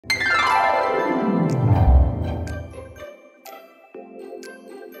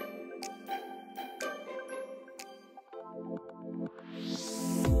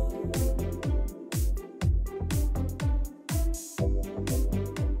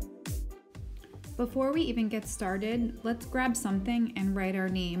Before we even get started, let's grab something and write our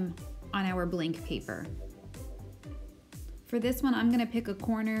name on our blank paper. For this one, I'm going to pick a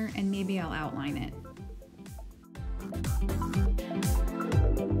corner and maybe I'll outline it.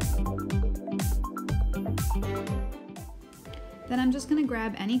 Then I'm just going to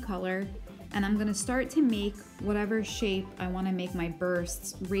grab any color and I'm going to start to make whatever shape I want to make my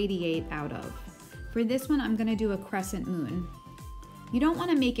bursts radiate out of. For this one, I'm going to do a crescent moon. You don't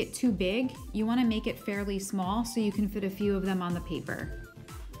want to make it too big, you want to make it fairly small so you can fit a few of them on the paper.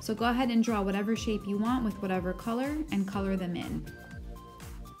 So go ahead and draw whatever shape you want with whatever color and color them in.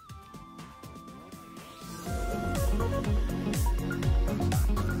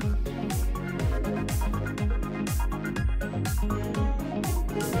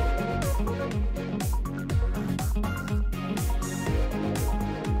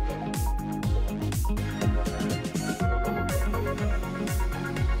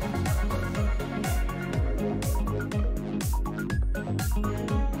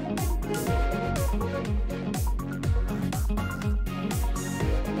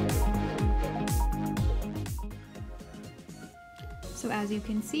 So as you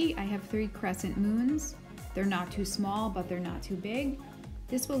can see, I have 3 crescent moons. They're not too small, but they're not too big.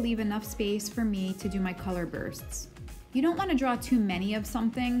 This will leave enough space for me to do my color bursts. You don't want to draw too many of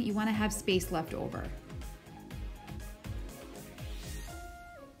something, you want to have space left over.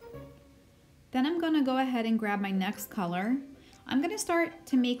 Then I'm going to go ahead and grab my next color. I'm going to start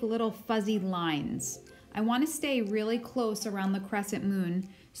to make little fuzzy lines. I want to stay really close around the crescent moon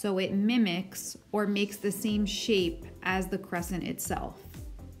so it mimics or makes the same shape as the crescent itself.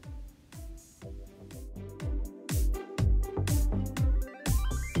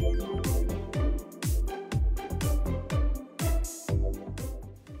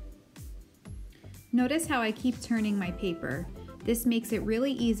 Notice how I keep turning my paper. This makes it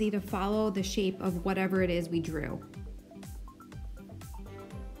really easy to follow the shape of whatever it is we drew.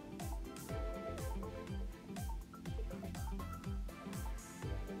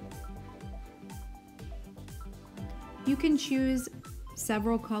 You can choose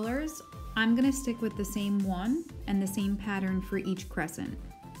several colors. I'm going to stick with the same one and the same pattern for each crescent.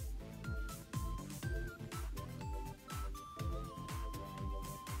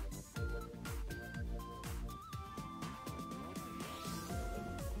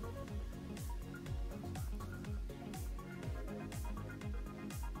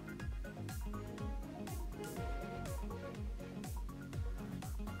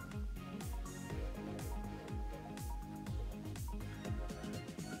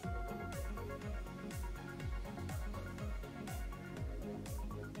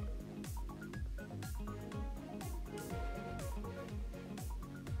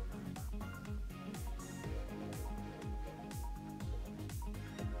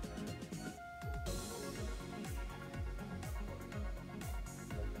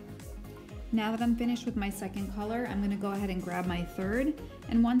 Now that I'm finished with my second color, I'm going to go ahead and grab my third.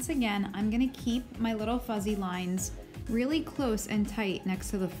 And once again, I'm going to keep my little fuzzy lines really close and tight next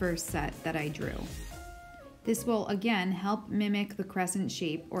to the first set that I drew. This will again help mimic the crescent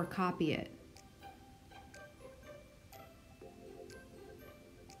shape or copy it.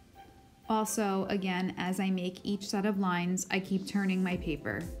 Also, again, as I make each set of lines, I keep turning my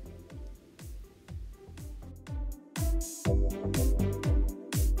paper.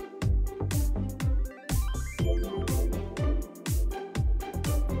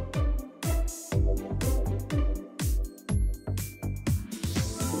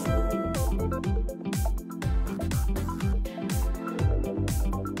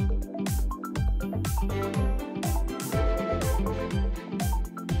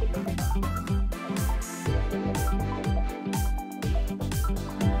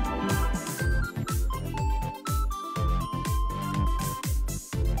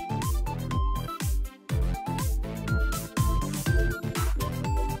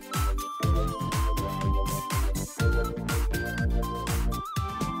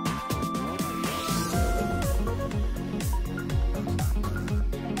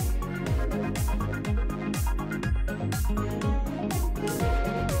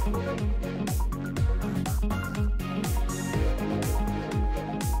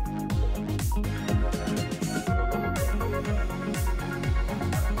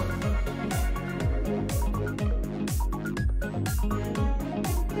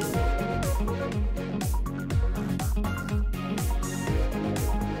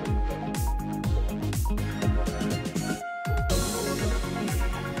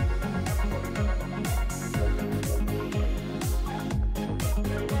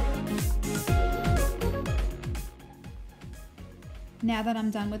 Now that I'm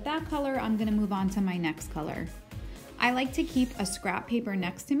done with that color, I'm gonna move on to my next color. I like to keep a scrap paper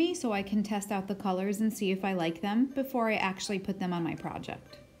next to me so I can test out the colors and see if I like them before I actually put them on my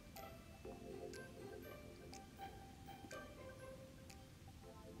project.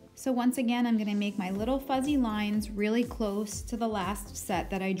 So once again, I'm gonna make my little fuzzy lines really close to the last set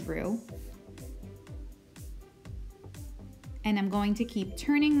that I drew. And I'm going to keep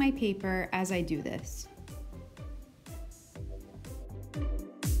turning my paper as I do this.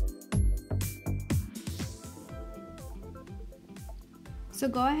 So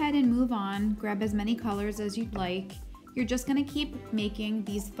go ahead and move on, grab as many colors as you'd like. You're just gonna keep making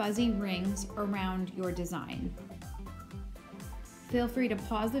these fuzzy rings around your design. Feel free to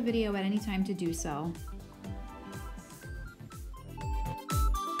pause the video at any time to do so.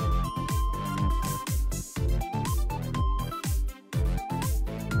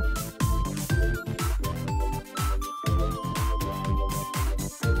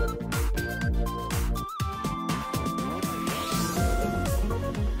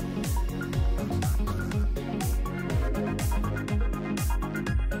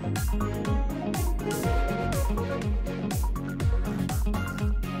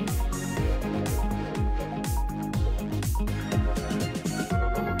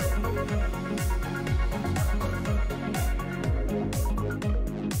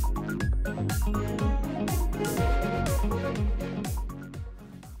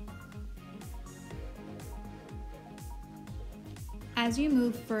 As you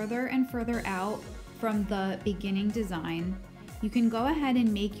move further and further out from the beginning design, you can go ahead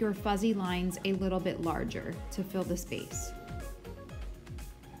and make your fuzzy lines a little bit larger to fill the space.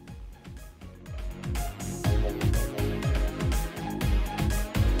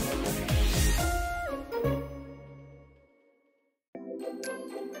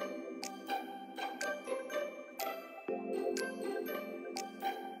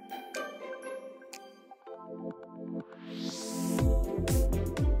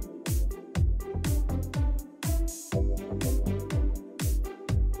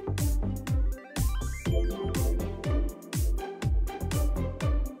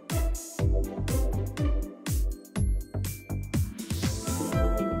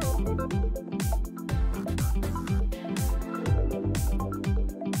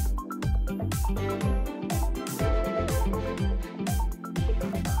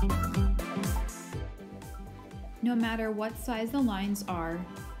 No matter what size the lines are,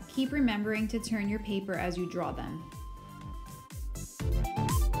 keep remembering to turn your paper as you draw them.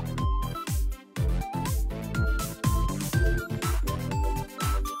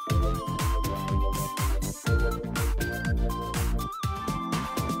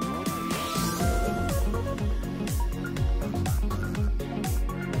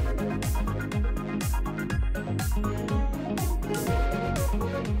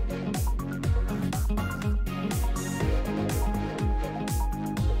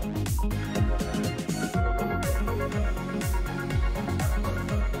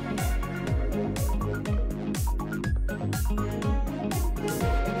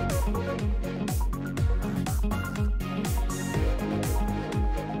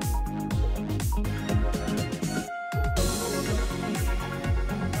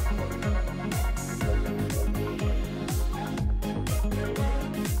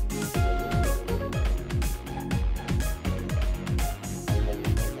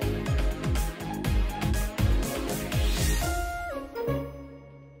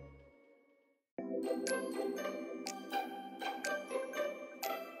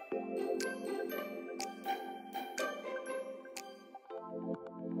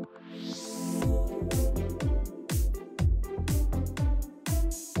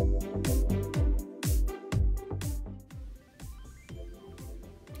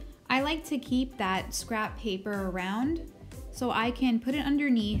 I like to keep that scrap paper around so I can put it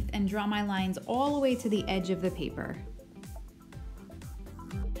underneath and draw my lines all the way to the edge of the paper.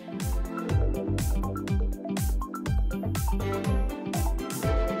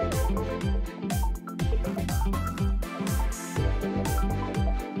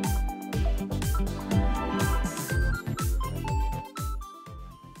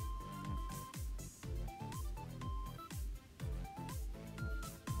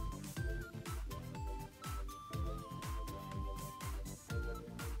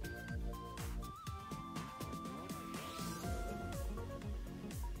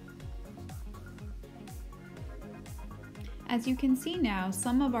 As you can see now,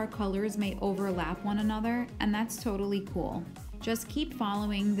 some of our colors may overlap one another, and that's totally cool. Just keep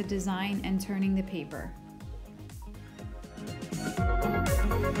following the design and turning the paper.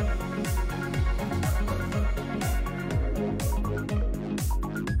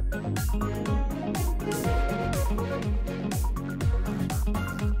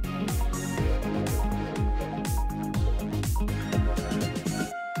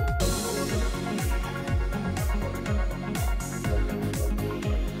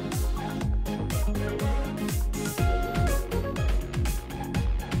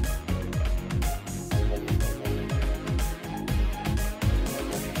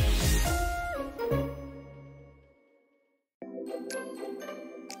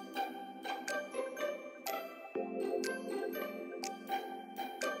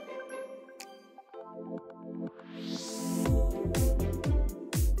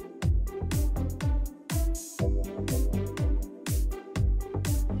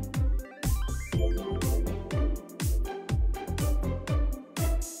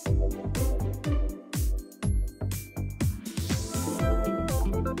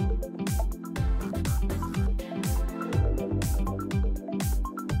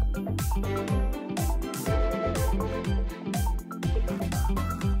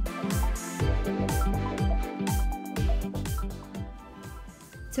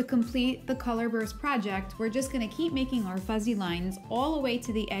 To complete the color burst project, we're just gonna keep making our fuzzy lines all the way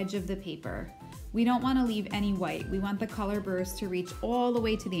to the edge of the paper. We don't wanna leave any white. We want the color burst to reach all the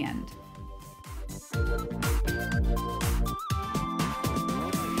way to the end.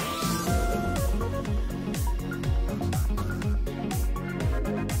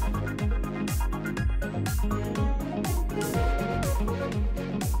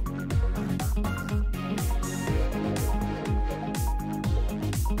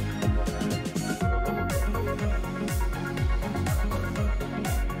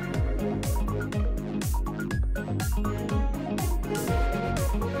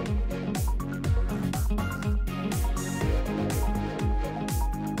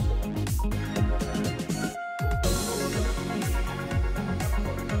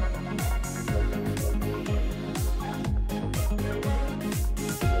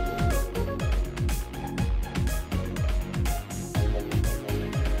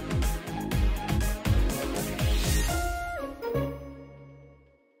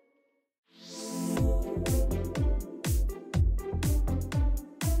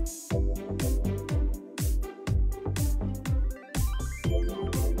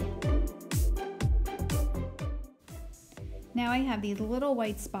 Now I have these little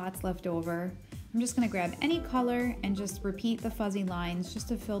white spots left over. I'm just gonna grab any color and just repeat the fuzzy lines just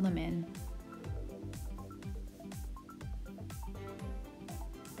to fill them in.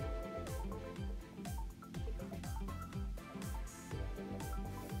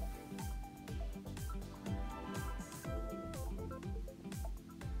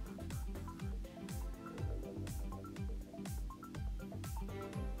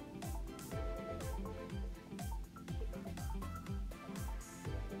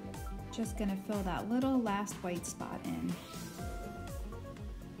 Just gonna fill that little last white spot in.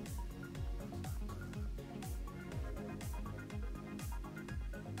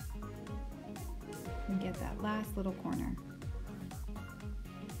 And get that last little corner.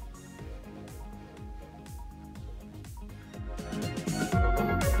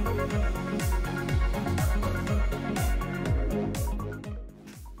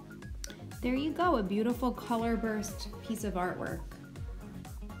 There you go, a beautiful color burst piece of artwork.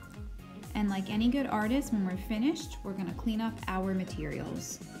 And like any good artist, when we're finished, we're gonna clean up our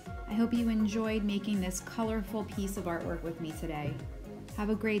materials. I hope you enjoyed making this colorful piece of artwork with me today. Have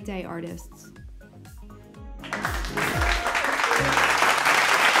a great day, artists.